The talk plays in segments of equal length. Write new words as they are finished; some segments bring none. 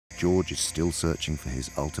George is still searching for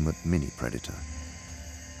his ultimate mini predator.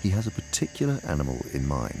 He has a particular animal in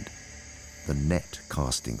mind, the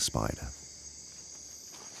net-casting spider.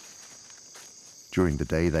 During the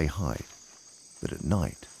day they hide, but at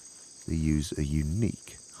night they use a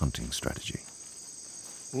unique hunting strategy.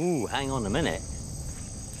 Ooh, hang on a minute.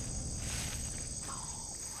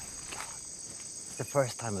 The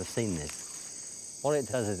first time I've seen this. What it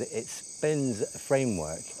does is it spins a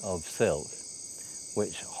framework of silk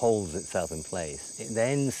which holds itself in place. It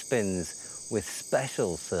then spins with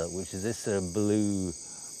special silk, which is this sort of blue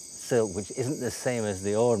silk, which isn't the same as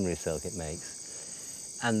the ordinary silk it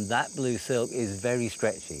makes. And that blue silk is very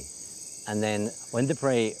stretchy. And then when the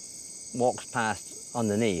prey walks past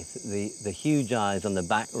underneath, the huge eyes on the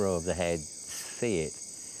back row of the head see it.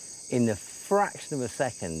 In the fraction of a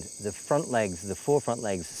second, the four front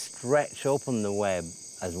legs stretch open the web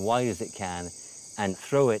as wide as it can and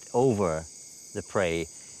throw it over the prey,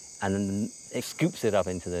 and then it scoops it up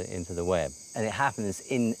into the web. And it happens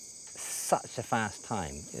in such a fast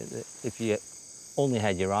time. If you only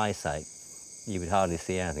had your eyesight, you would hardly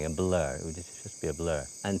see anything, a blur. It would just be a blur.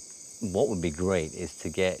 And what would be great is to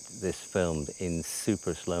get this filmed in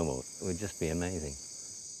super slow-mo. It would just be amazing.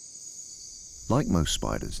 Like most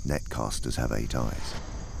spiders, net casters have 8 eyes,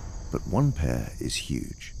 but one pair is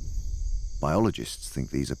huge. Biologists think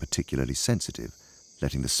these are particularly sensitive,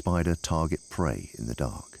 letting the spider target prey in the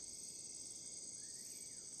dark.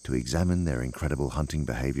 To examine their incredible hunting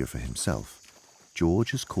behavior for himself, George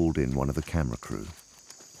has called in one of the camera crew,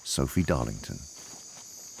 Sophie Darlington.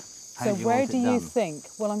 So where do you think?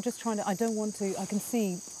 Well, I'm just trying to, I don't want to, I can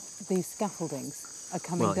see these scaffoldings are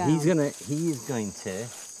coming down. He's going to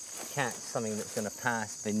catch something that's going to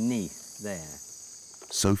pass beneath there.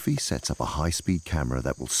 Sophie sets up a high-speed camera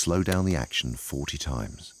that will slow down the action 40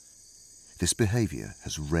 times. This behavior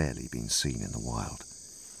has rarely been seen in the wild.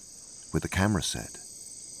 With the camera set,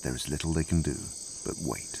 there is little they can do but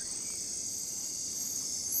wait.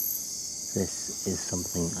 This is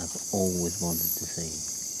something I've always wanted to see.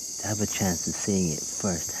 To have a chance of seeing it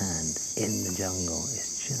firsthand in the jungle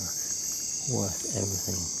is just worth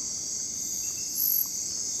everything.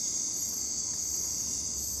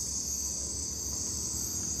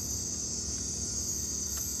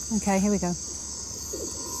 Okay, here we go.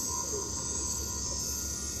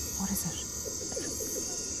 What is it?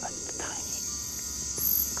 A tiny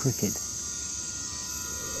cricket.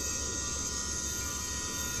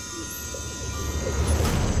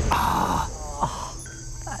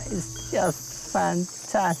 That is just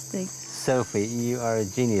fantastic. Sophie, you are a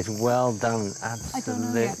genius. Well done. Absolutely. I don't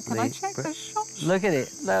know yet. Can I check the shot? Look at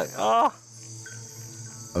it. Look. Oh.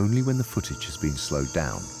 Only when the footage has been slowed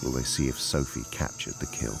down will they see if Sophie captured the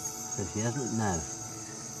kill. So she doesn't know.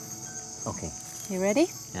 Okay. You ready?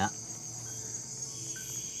 Yeah.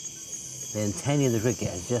 The antennae of the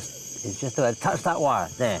cricket is just about to touch that wire.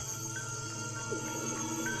 There.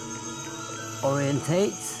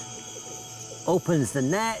 Orientates. Opens the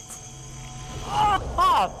net.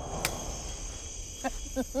 Oh!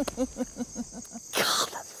 God,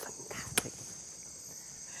 that's fantastic.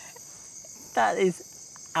 That is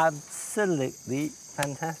absolutely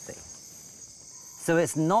fantastic. So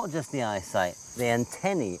it's not just the eyesight. The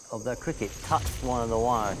antennae of the cricket touched one of the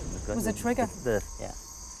wires. It was a trigger. Yeah.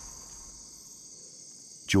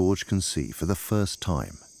 George can see for the first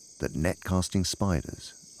time that net-casting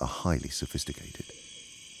spiders are highly sophisticated.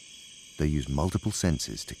 They use multiple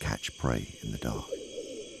senses to catch prey in the dark.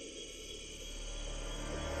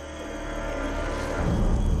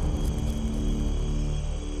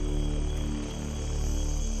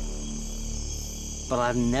 But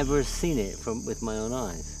I've never seen it with my own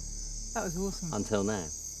eyes. That was awesome. Until now.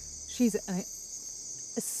 She's a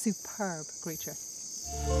superb creature.